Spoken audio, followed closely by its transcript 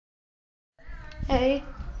Hey,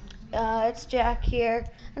 it's Jack here.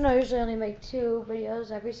 I know I usually only make 2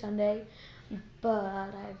 videos every Sunday, but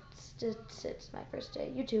it's my first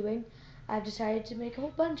day YouTubing. I've decided to make a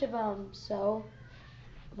whole bunch of them. So,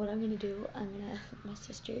 what I'm gonna do, my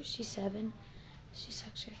sister, she's 7. She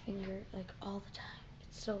sucks her finger like all the time.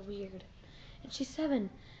 It's so weird. And she's 7.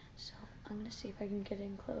 So, I'm gonna see if I can get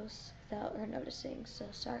in close without her noticing. So,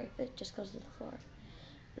 sorry if it just goes to the floor.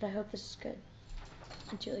 But I hope this is good.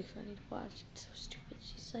 It's really funny to watch. It's so stupid.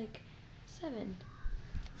 She's like 7.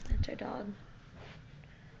 That's our dog,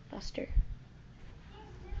 Buster.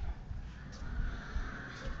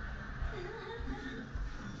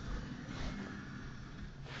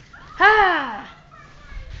 Ha!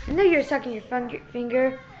 I know you're sucking your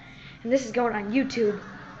finger, and this is going on YouTube.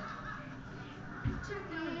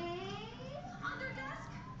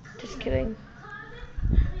 Just kidding.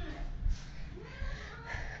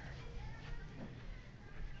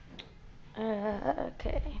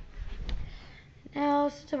 Okay. Now,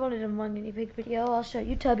 since I've only done one guinea pig video, I'll show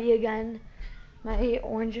you Tubby again. My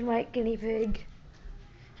orange and white guinea pig.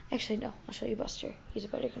 Actually, no. I'll show you Buster. He's a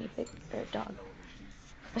better guinea pig, or dog.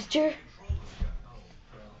 Buster?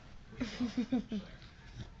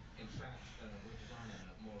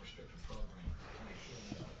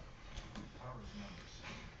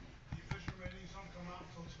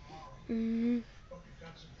 Mm.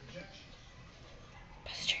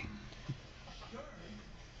 Buster.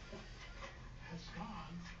 Has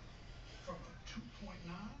gone from a 2.9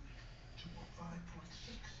 to a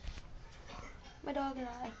 5.6. My dog and I.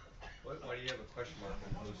 Why do you have a question mark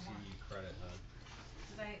on OCE credit, hon?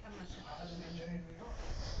 Because I'm a simple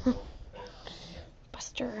Oh, fair.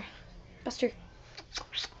 Buster. Buster.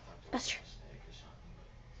 Buster.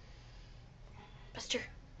 Buster.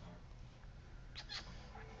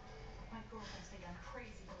 My girlfriends think I'm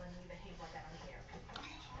crazy for letting you behave like that on the air. What are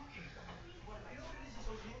you talking about? What am I? You know what it is? It's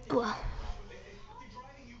those hands. Well. They're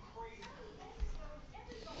driving you crazy.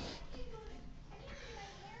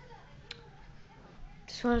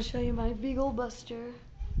 Just want to show you my Beagle Buster.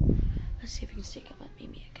 Let's see if we can stick up on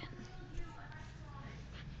Mimi again.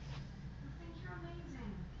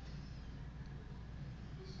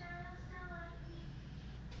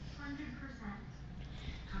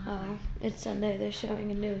 Oh, it's Sunday. They're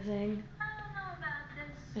showing a new thing.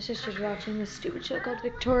 My sister's watching this stupid show called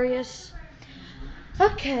Victorious.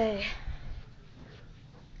 Okay.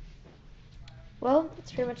 Well,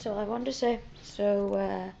 that's pretty much all I wanted to say.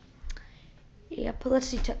 So, yep, let's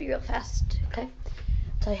see Tubby real fast, okay?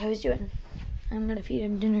 Tell you how he's doing. I'm gonna feed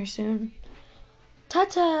him dinner soon.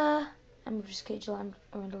 Ta-ta! I moved his cage around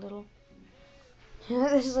a little.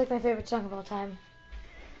 This is like my favorite song of all time.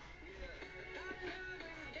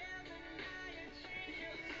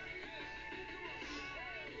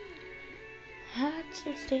 Hearts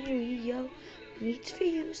of stereo beats for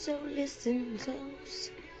you, so listen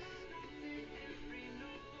close.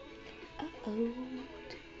 Uh-oh.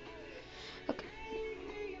 Okay.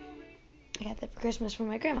 I got that for Christmas from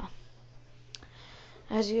my grandma.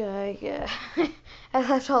 As you, I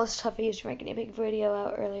left all the stuff I used for my guinea pig video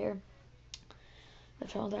out earlier.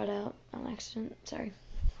 Left all that out on accident. Sorry.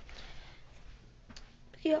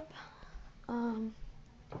 But yep.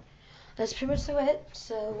 That's pretty much it.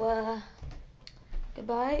 So,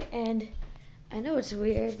 goodbye. And I know it's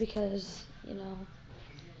weird because, I'm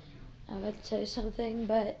about to tell you something,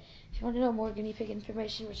 but if you want to know more guinea pig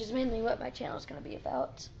information, which is mainly what my channel is going to be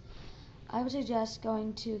about, I would suggest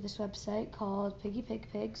going to this website called Piggy Pig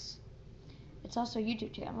Pigs. It's also a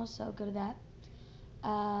YouTube channel, so go to that.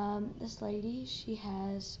 This lady, she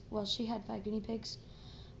had 5 guinea pigs.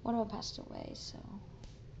 One of them passed away,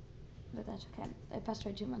 but that's okay. It passed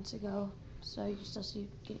away 2 months ago, so you can still see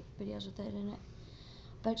videos with it in it.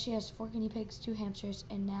 But she has 4 guinea pigs, 2 hamsters,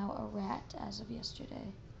 and now a rat as of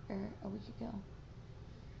yesterday, or a week ago.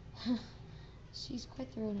 She's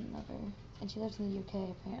quite the rodent lover, and she lives in the UK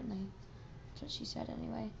apparently. That's what she said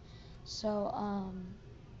anyway. So,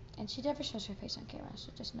 and she never shows her face on camera,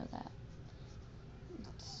 so just know that.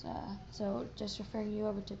 So just referring you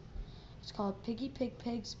over to, it's called Piggy Pig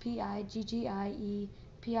Pigs, Piggie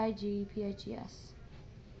Pigs.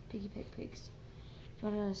 Piggy Pig Pigs. If you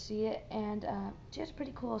want to see it, and she has a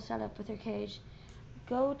pretty cool setup with her cage.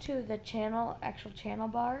 Go to the actual channel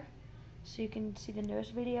bar, so you can see the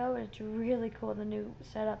newest video. It's really cool, the new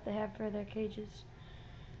setup they have for their cages.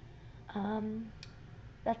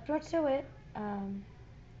 That's pretty much it.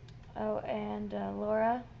 Oh, and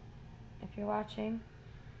Laura, if you're watching,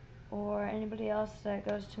 or anybody else that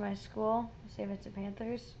goes to my school, St. Vincent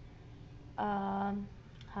Panthers,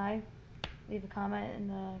 hi. Leave a comment in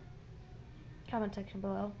the comment section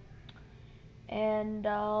below. and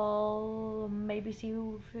I'll maybe see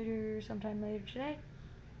you for sometime later today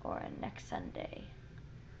or next Sunday.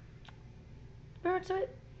 Pretty much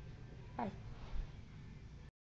it. Bye.